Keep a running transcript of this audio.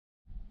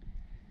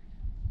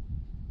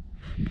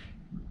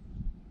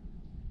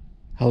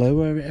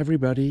Hello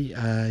everybody,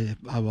 I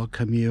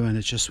welcome you, and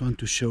I just want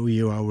to show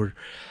you our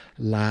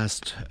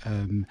last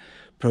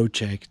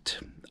project.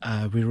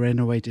 We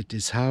renovated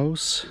this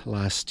house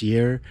last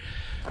year,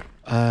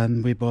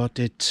 and we bought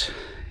it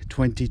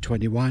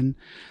 2021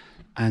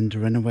 and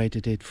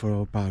renovated it for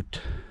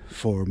about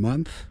 4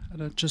 months,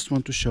 and I just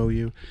want to show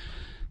you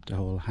the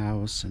whole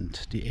house and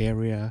the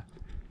area.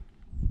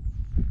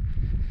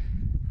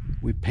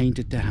 We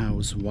painted the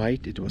house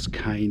white. It was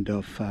kind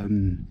of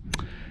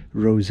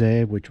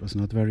rosé, which was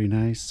not very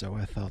nice, so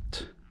I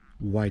thought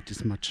white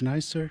is much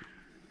nicer.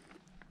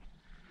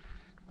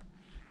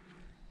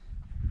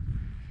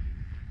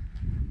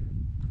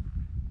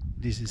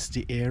 This is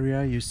the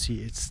area. You see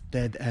it's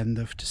dead end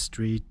of the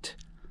street,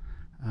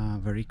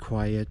 very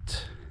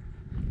quiet,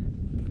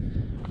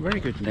 very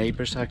good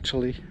neighbors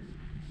actually.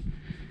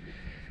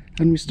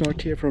 And we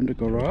start here from the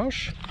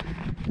garage.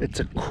 It's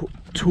a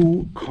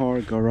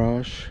two-car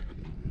garage.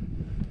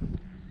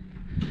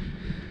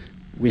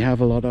 We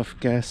have a lot of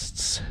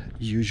guests.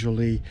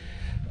 Usually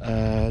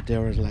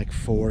there are like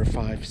 4,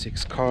 5,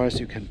 6 cars.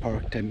 You can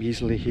park them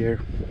easily here.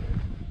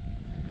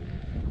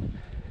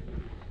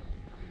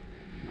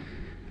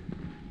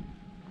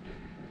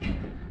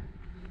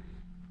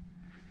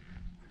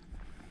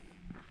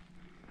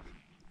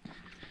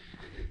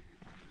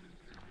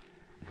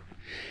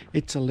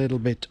 It's a little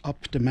bit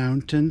up the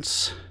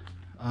mountains,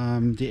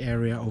 the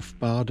area of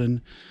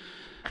Baden,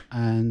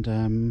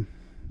 and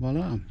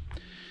voila.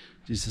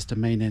 This is the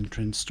main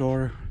entrance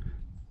door.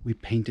 We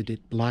painted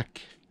it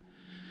black.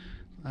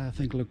 I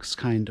think it looks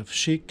kind of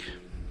chic.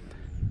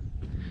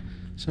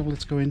 So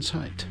let's go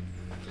inside.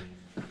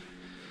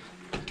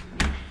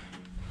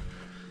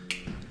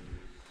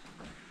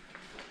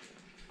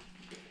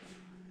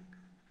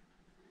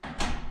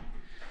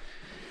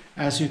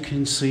 As you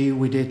can see,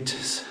 we did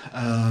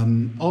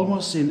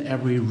almost in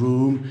every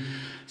room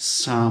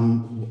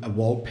some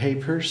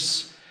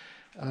wallpapers.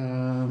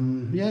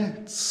 Yeah,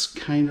 it's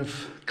kind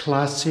of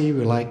classy.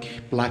 We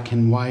like black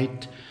and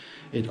white.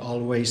 It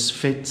always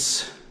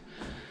fits,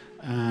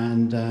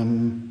 and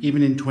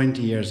even in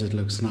 20 years it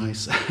looks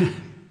nice.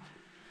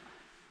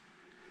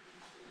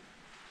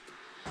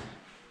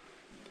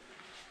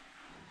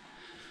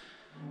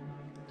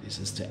 This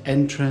is the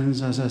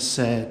entrance, as I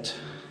said.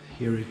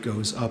 Here it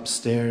goes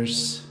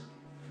upstairs,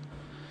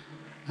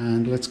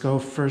 and let's go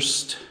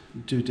first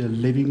to the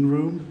living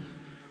room.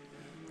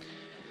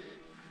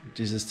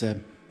 This is the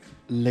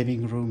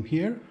living room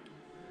here,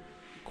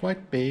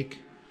 quite big.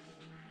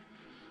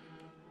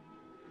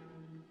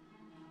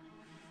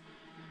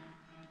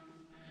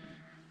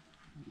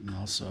 And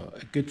also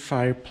a good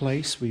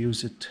fireplace. We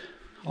use it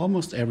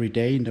almost every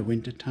day in the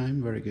winter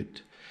time. Very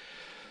good.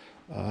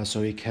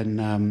 So you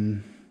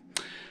can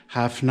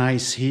have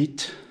nice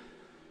heat.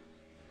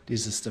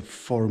 This is the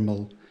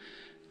formal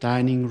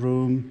dining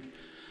room,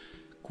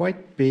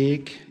 quite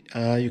big.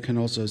 You can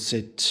also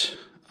sit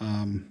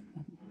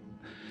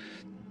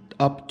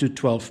up to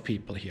 12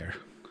 people here.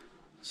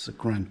 It's a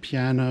grand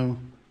piano.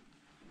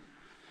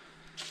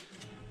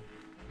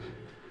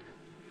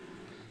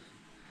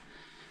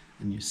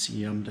 And you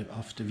see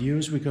of the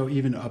views, we go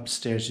even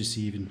upstairs, you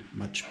see even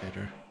much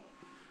better.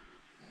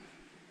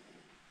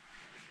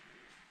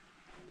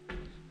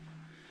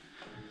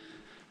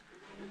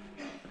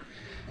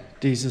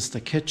 This is the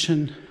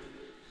kitchen.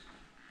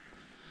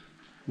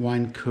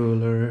 Wine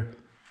cooler,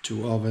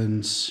 2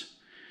 ovens,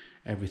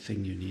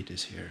 everything you need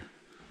is here.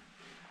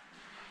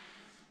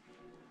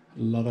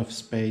 A lot of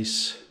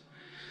space.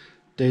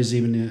 There's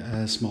even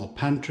a small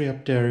pantry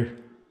up there.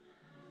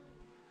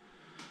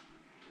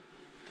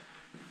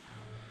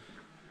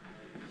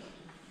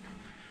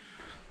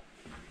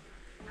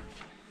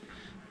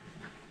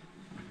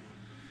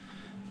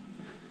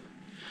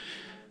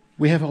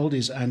 We have all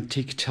these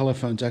antique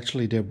telephones.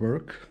 Actually, they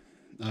work,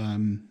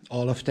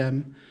 all of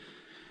them.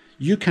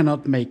 You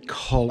cannot make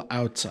call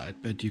outside,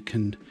 but you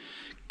can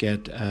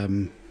get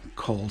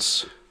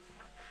calls.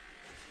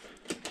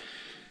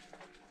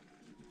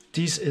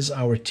 This is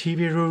our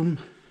TV room,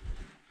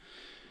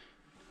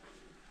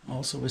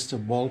 also with the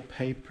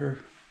wallpaper.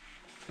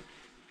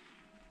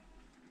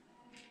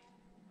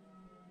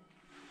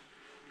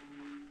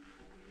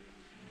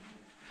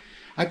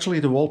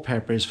 Actually, the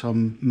wallpaper is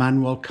from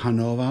Manuel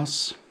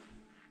Canovas.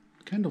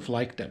 Kind of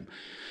like them.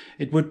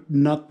 It would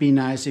not be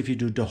nice if you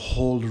do the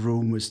whole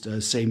room with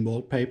the same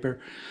wallpaper,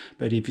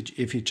 but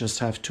if you just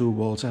have 2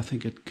 walls, I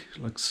think it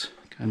looks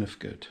kind of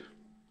good.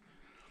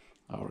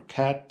 Our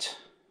cat.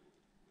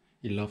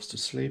 He loves to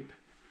sleep.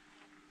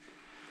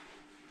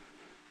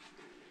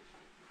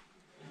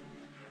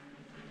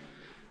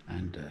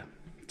 And a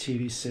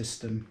TV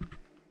system.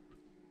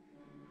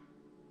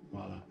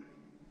 Voila.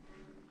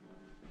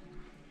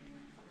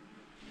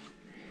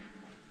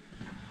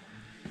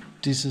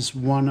 This is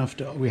one of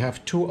the, we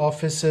have 2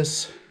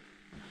 offices.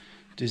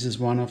 This is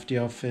one of the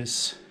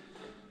office.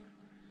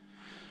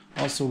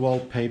 Also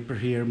wallpaper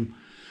here.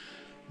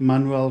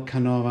 Manuel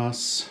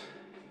Canovas.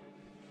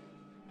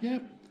 Yeah.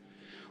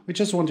 We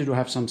just wanted to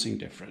have something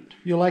different.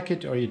 You like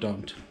it or you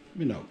don't,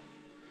 you know.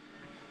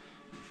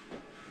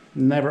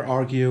 Never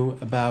argue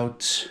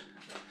about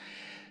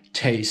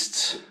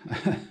tastes.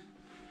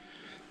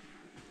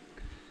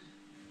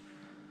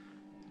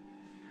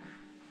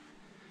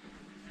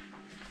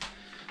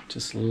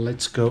 Just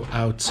let's go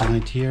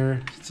outside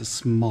here. It's a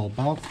small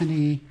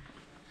balcony.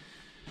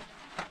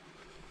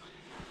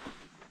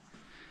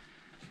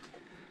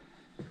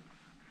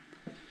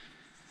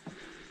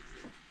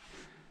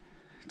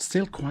 It's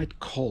still quite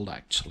cold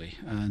actually,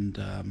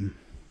 and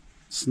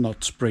it's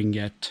not spring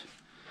yet.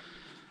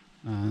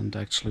 And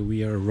actually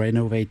we are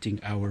renovating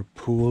our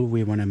pool.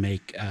 We want to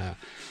make a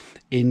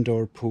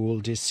indoor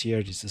pool this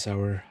year. This is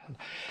our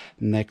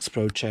next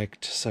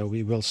project, so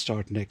we will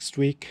start next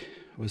week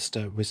with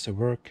the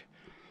work.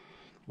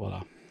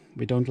 Voila.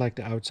 We don't like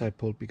the outside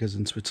pool because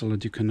in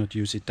Switzerland you cannot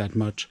use it that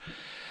much,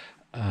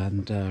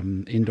 and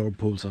indoor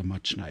pools are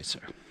much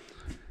nicer.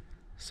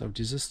 So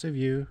this is the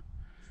view,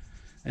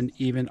 and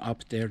even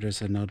up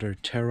there's another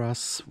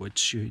terrace,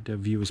 which the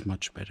view is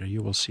much better.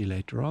 You will see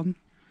later on.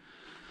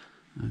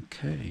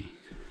 Okay.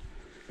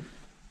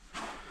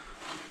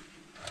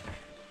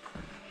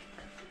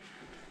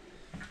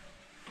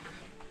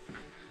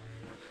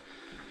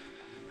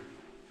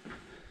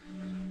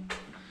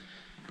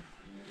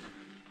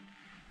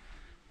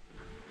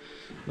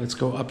 Let's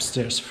go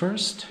upstairs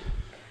first.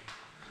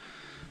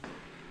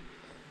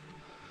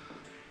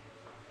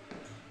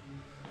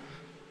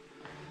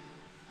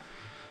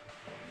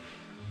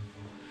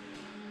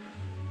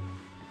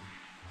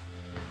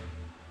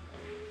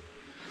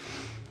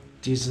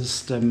 This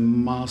is the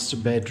master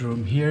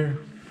bedroom here.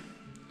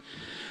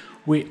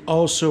 We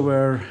also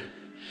were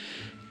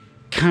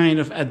kind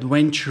of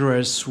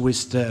adventurous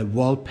with the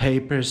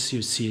wallpapers.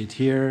 You see it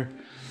here.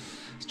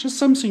 It's just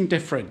something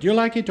different. You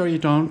like it or you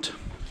don't.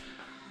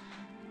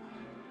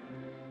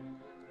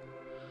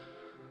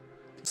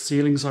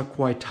 Ceilings are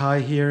quite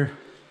high here.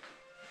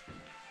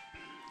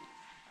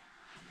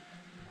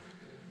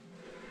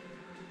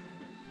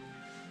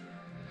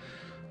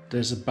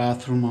 There's a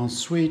bathroom en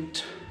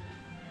suite,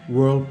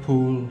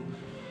 whirlpool.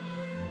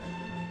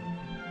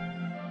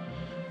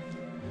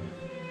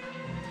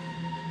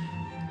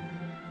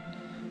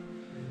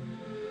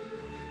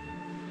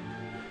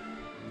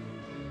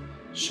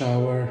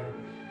 Shower.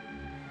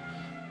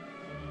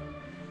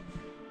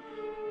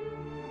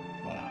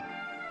 Voilà.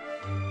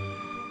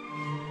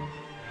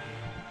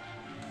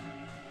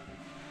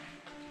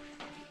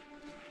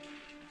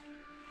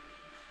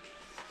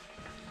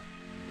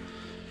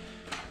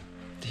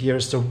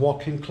 Here's the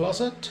walk-in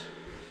closet.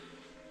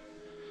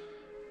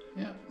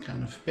 Yeah,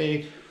 kind of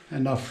big,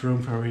 enough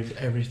room for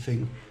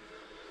everything.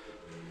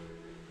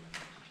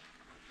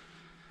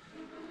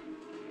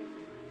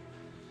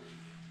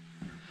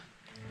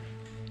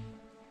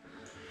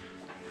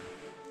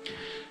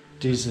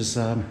 This is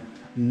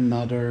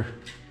another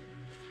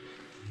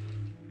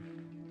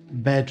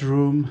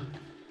bedroom.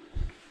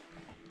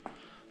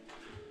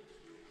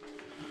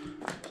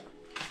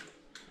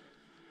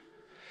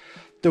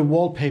 The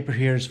wallpaper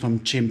here is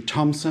from Jim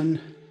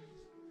Thompson.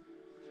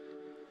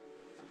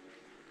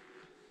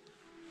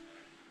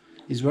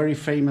 He's very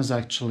famous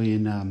actually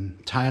in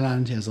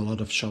Thailand. He has a lot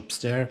of shops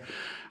there.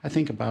 I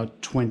think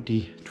about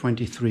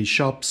 23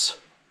 shops.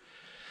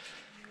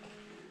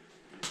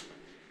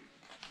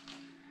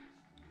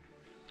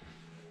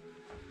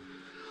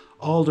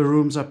 All the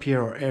rooms up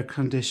here are air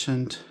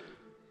conditioned.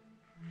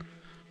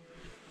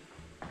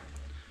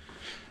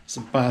 It's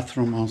a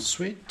bathroom en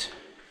suite.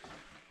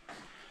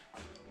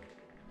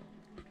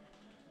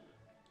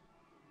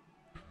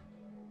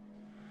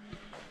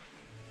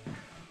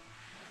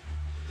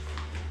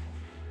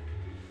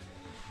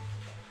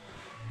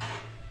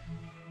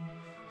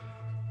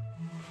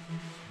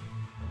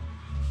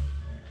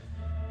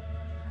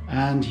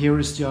 And here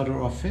is the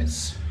other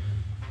office.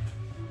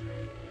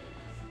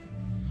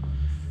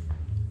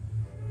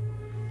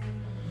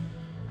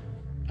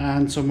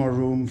 And some more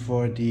room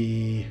for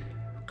the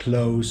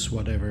clothes,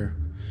 whatever.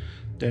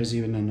 There's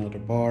even another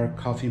bar,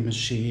 coffee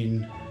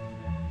machine.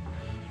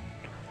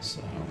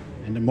 So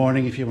in the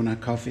morning, if you want a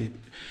coffee,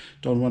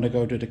 don't want to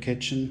go to the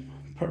kitchen,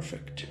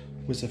 perfect,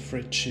 with a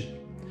fridge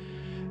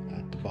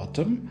at the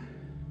bottom.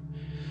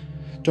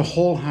 The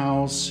whole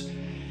house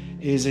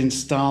is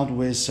installed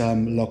with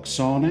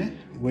Loxone,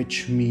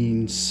 which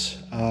means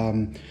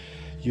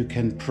you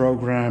can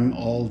program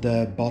all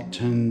the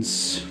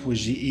buttons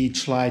with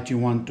each light you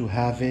want to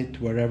have it,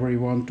 wherever you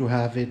want to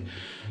have it.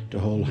 The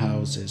whole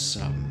house is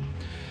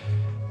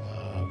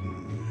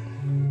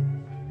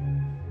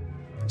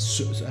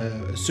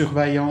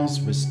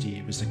surveillance with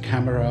the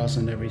cameras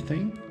and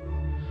everything.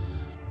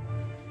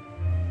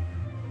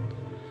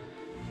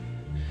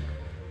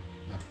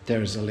 Up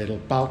there's a little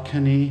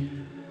balcony.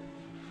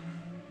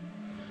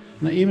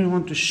 And I even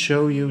want to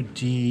show you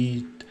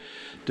the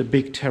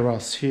big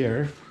terrace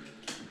here.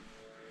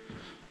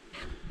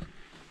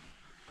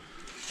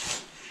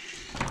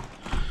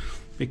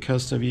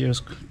 Because the view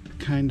is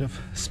kind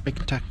of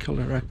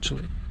spectacular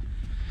actually.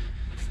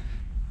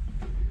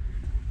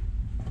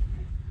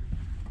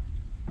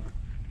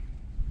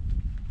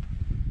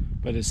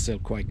 But it's still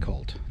quite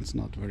cold. It's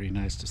not very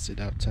nice to sit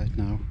outside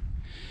now.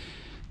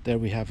 There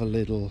we have a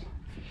little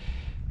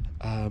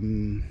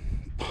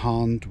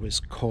pond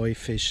with koi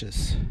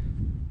fishes.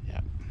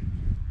 Yeah.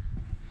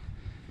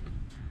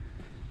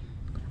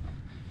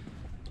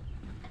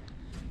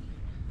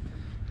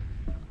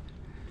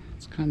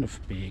 It's kind of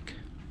big.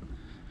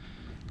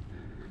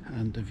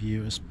 And the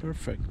view is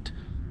perfect.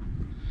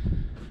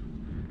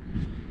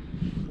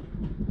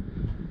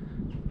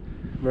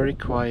 Very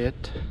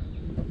quiet.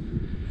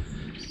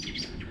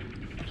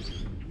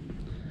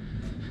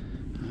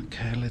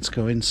 Okay, let's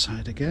go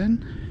inside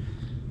again.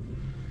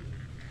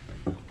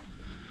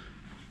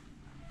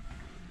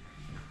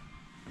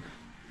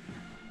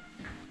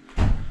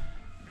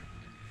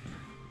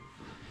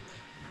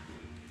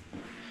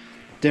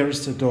 There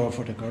is the door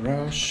for the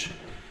garage.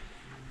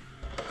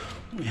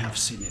 We have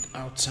seen it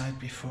outside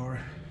before.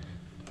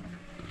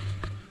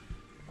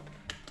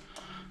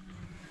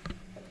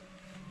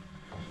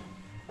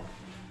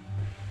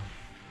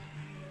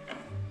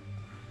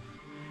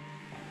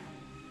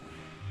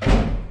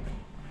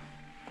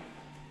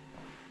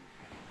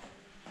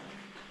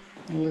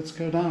 Well, let's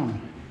go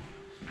down.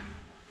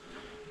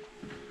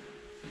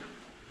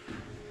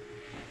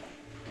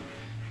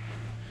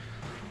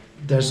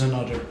 There's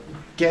another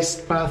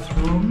guest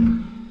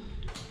bathroom.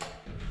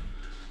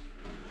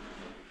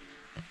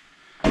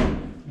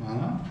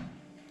 Voilà.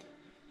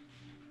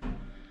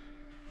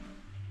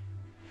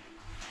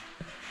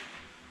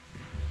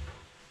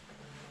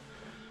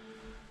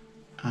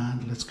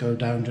 And let's go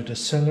down to the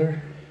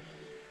cellar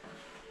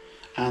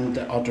and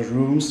the other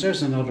rooms.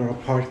 There's another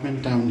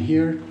apartment down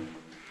here.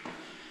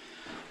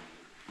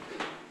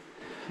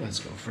 Let's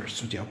go first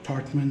to the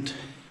apartment.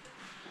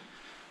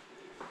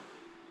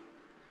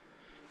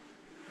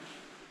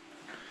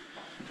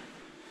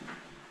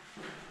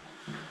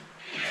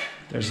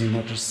 There's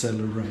another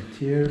cellar right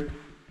here.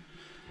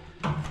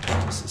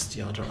 This is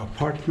the other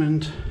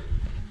apartment.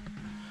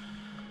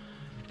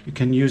 You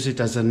can use it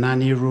as a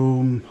nanny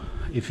room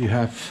if you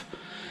have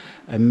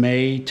a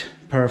maid,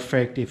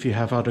 perfect. If you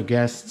have other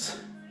guests,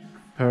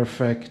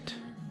 perfect.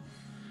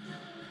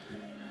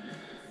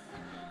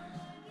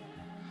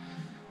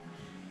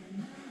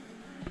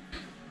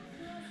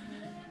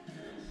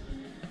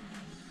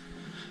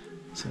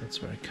 So it's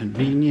very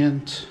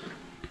convenient.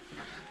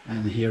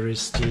 And here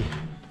is the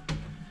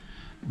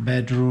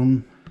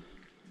bedroom.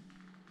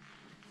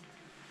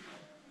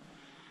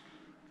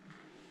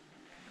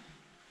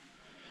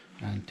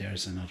 And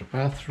there's another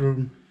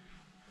bathroom.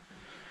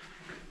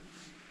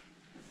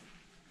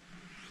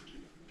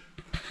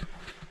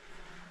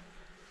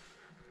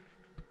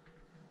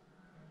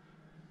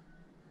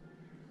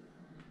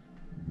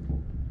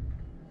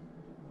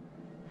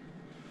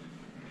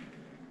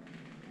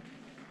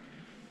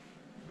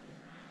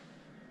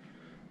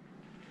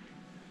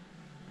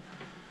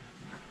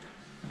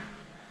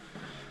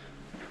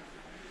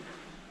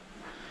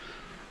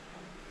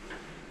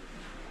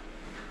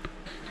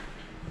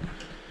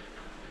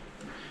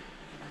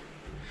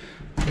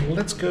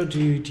 Let's go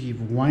to the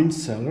wine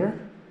cellar.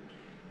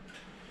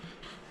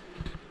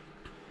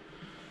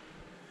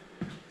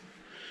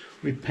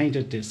 We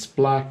painted this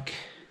black.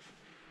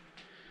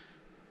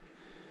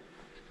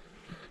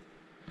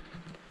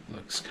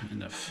 Looks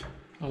kind of,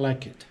 I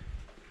like it.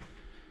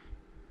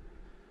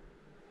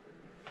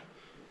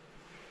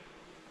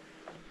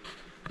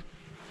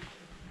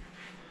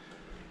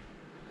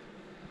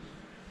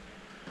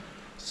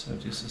 So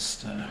this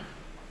is the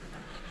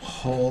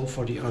hall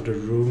for the other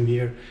room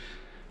here.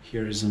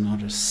 Here is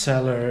another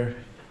cellar.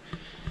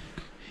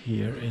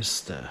 Here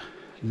is the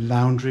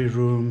laundry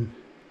room.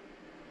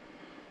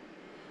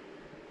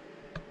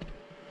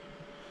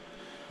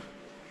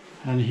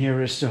 And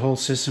here is the whole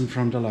system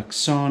from the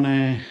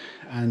Laxone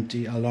and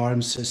the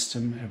alarm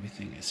system.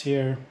 Everything is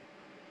here.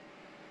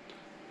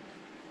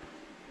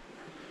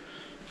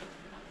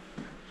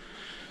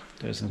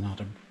 There's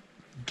another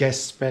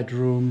guest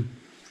bedroom.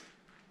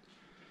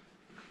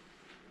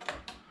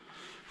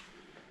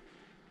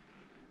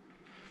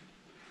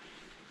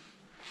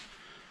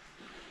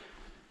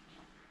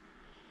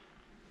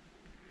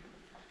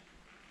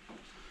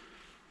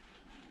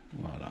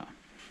 Voila.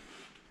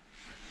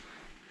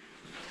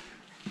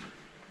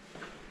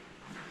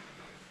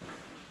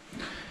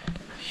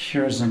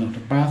 Here's another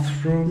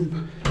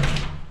bathroom.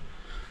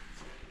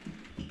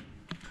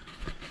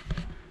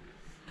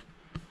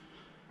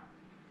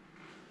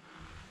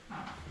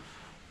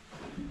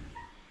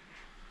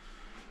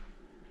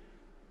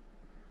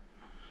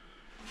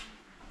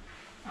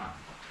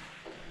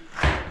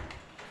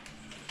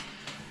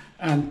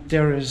 And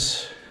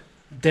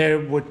there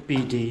would be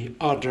the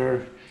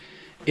other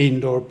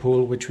indoor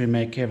pool, which we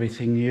make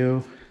everything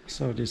new.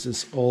 So this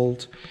is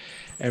old.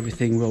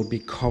 Everything will be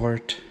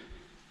covered.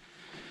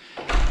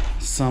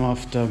 Some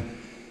of the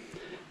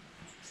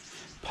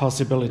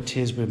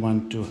possibilities we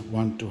want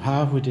to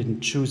have, we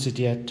didn't choose it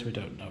yet. We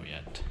don't know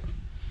yet.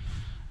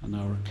 And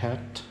our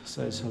cat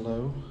says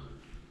hello.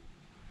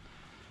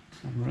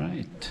 All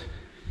right.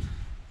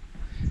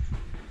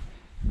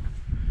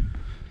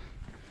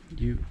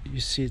 You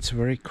see, it's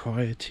very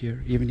quiet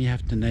here. Even you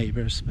have the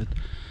neighbors, but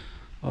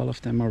All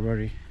of them are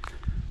very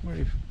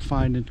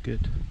fine and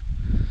good.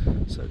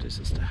 So this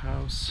is the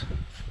house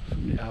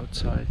from the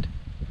outside.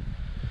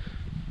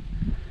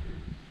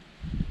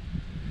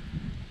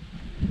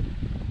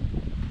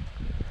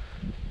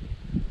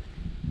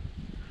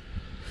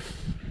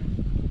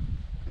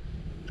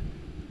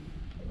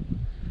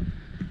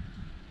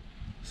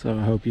 So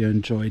I hope you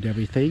enjoyed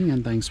everything,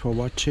 and thanks for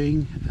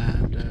watching,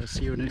 and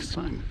see you next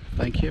time.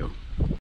 Thank you.